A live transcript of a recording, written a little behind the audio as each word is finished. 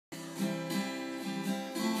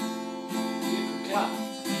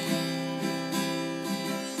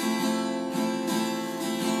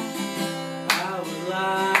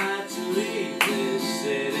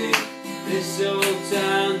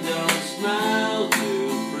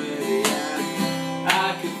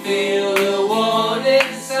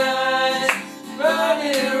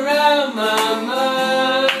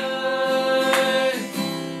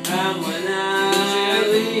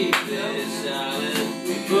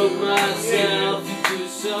myself into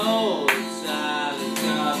souls silent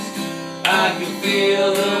dust. I can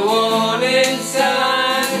feel the warning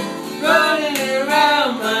sign running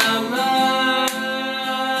around my mind.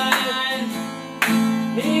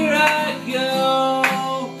 Here I go,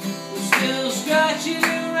 still scratching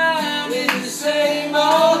around in the same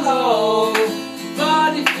old hole.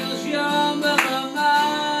 Body feels young, but my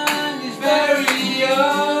mind is very old.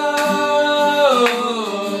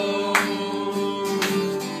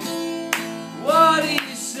 What do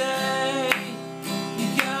you say? You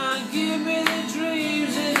can't give me the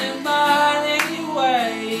dreams in the mind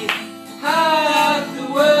anyway. Half the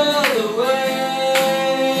world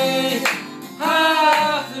away,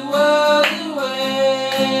 half the world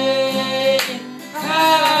away,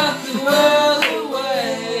 half the world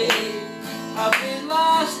away. I've been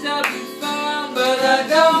lost, I've been found, but I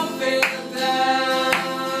don't feel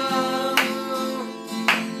down.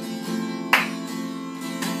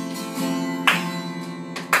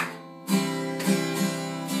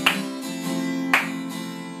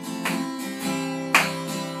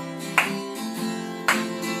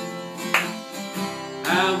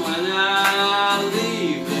 And when I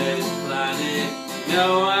leave this planet,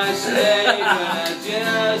 no, I stay, but I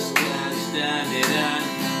just can't stand it. And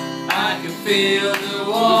I can feel the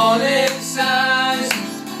warning signs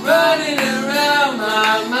running around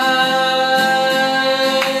my mind.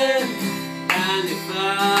 And if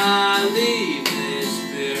I leave this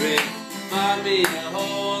spirit, find me a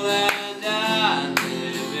hole and I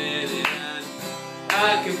live in it. And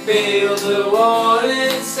I can feel the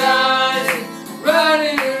warning signs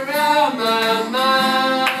running around my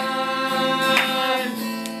mind.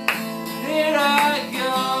 Here I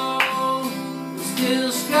go,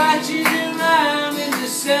 still scratching around in the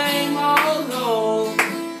same old hole.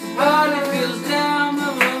 Body feels down,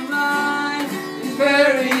 but my mind is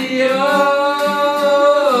very old.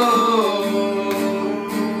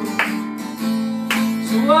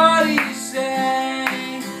 So what do you say?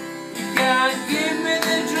 You can't give me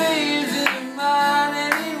the dreams in the mind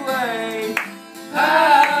anyway.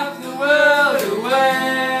 Half the world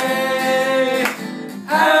away,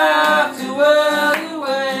 half the world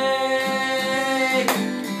away,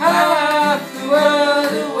 half the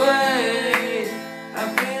world away.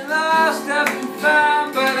 I've been lost, I've been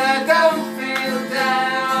found, but I don't feel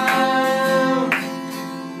down.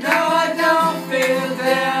 No, I don't feel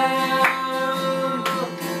down.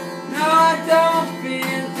 No, I don't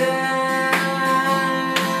feel down.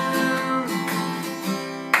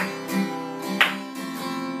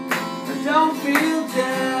 Don't feel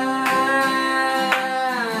down.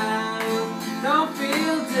 Don't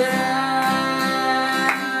feel down.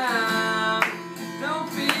 Don't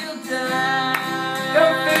feel down.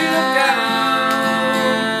 Don't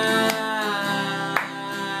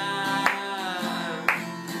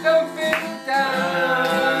feel down. Don't feel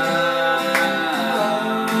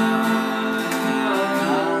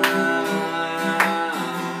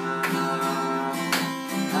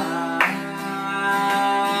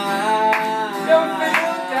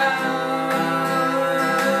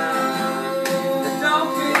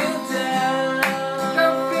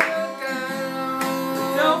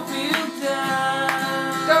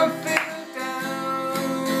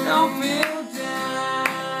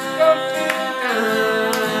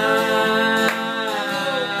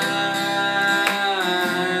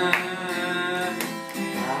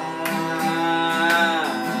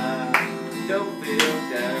Don't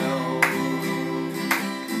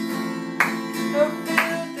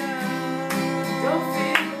feel down,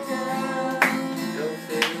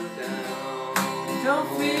 don't feel down, don't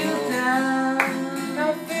feel down,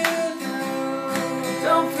 don't feel down,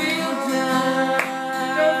 don't feel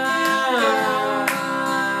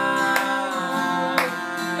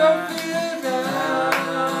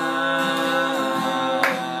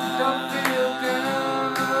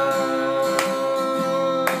down.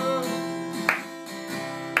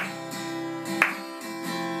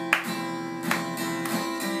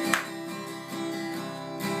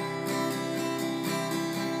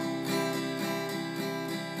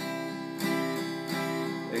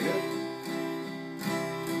 There you go.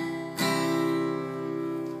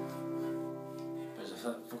 There's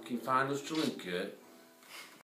a fucking final strumming, Kurt.